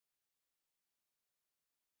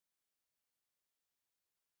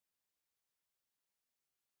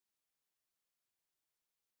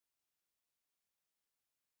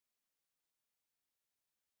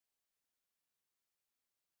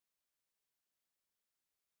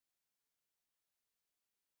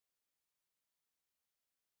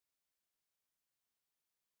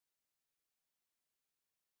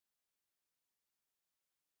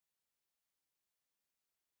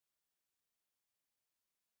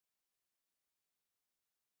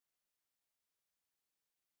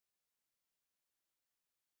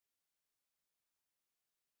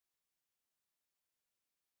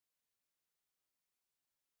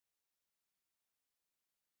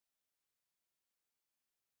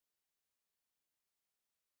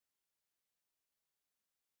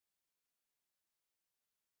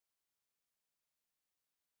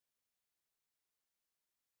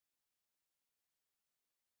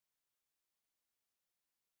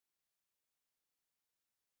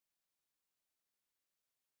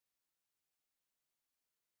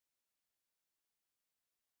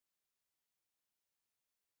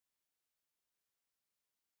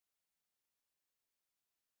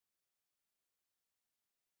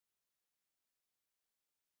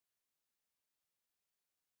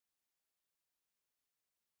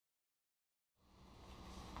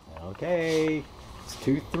Okay, it's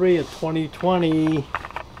 2/3 of 2020.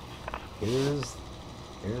 Here's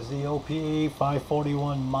the OPA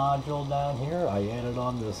 541 module down here. I added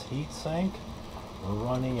on this heat sink. We're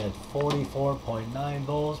running at 44.9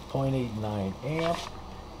 volts, 0.89 amp.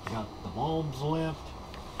 Got the bulbs lit.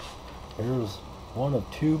 Here's one of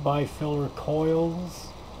two bifiller coils.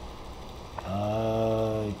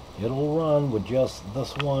 It'll run with just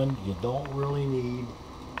this one. You don't really need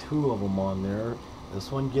two of them on there. This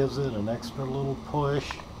one gives it an extra little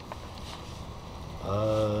push.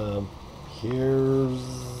 Here's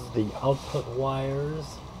the output wires.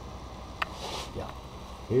 Yeah,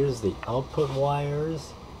 here's the output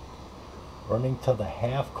wires running to the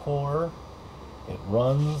half core. It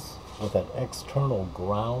runs with an external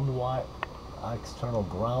ground wire.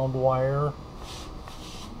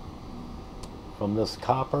 From this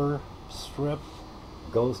copper strip,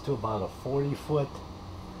 goes to about a 40-foot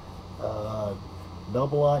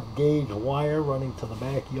double-aught gauge wire running to the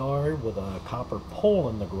backyard with a copper pole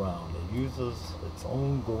in the ground. It uses its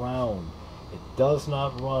own ground. It does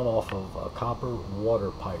not run off of a copper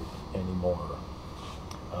water pipe anymore.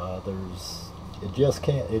 It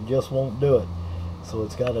just won't do it. So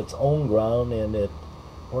it's got its own ground, and it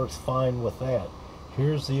works fine with that.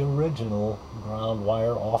 Here's the original ground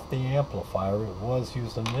wire off the amplifier. It was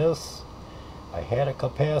using this. I had a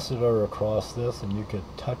capacitor across this, and you could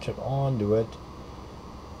touch it onto it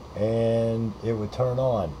and it would turn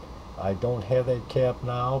on. I don't have that cap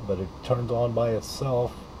now, but it turns on by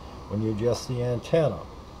itself when you adjust the antenna.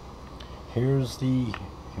 Here is a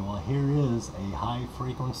high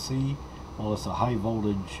frequency, well, it's a high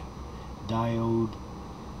voltage diode,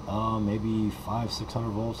 maybe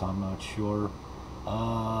 500-600 volts, I'm not sure,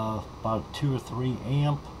 about 2 or 3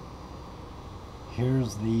 amp.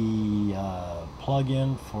 Here's the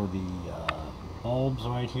plug-in for the bulbs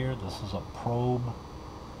right here. This is a probe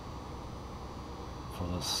for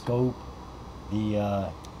the scope.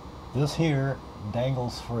 This here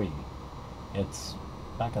dangles free. It's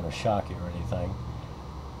not going to shock you or anything,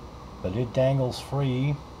 but it dangles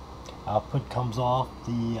free. Output comes off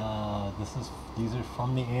the these are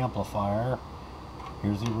from the amplifier.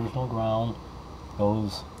 Here's the original ground.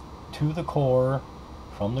 Goes to the core,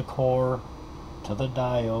 from the core to the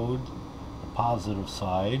diode, the positive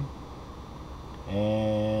side,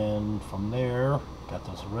 and from there, got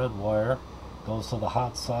this red wire, goes to the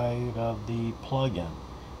hot side of the plug-in.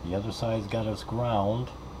 The other side's got its ground,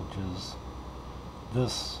 which is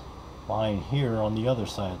this line here on the other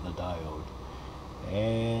side of the diode.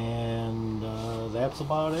 And that's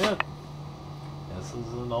about it. This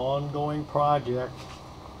is an ongoing project.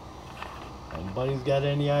 Anybody's got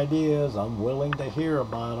any ideas, I'm willing to hear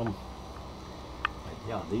about them.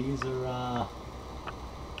 Yeah, these are,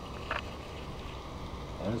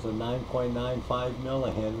 there's a 9.95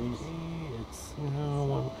 millihenries. It's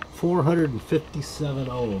 457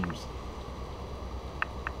 ohms.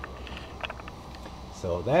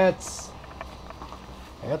 So that's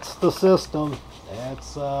the system.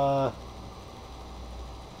 That's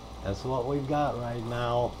what we've got right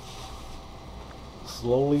now.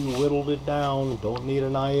 Slowly whittled it down. Don't need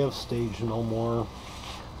an IF stage no more.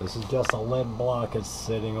 This is just a lead block it's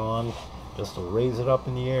sitting on, just to raise it up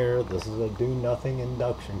in the air. This is a do-nothing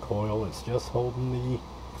induction coil. It's just holding the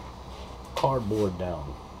cardboard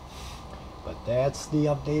down. But that's the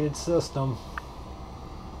updated system.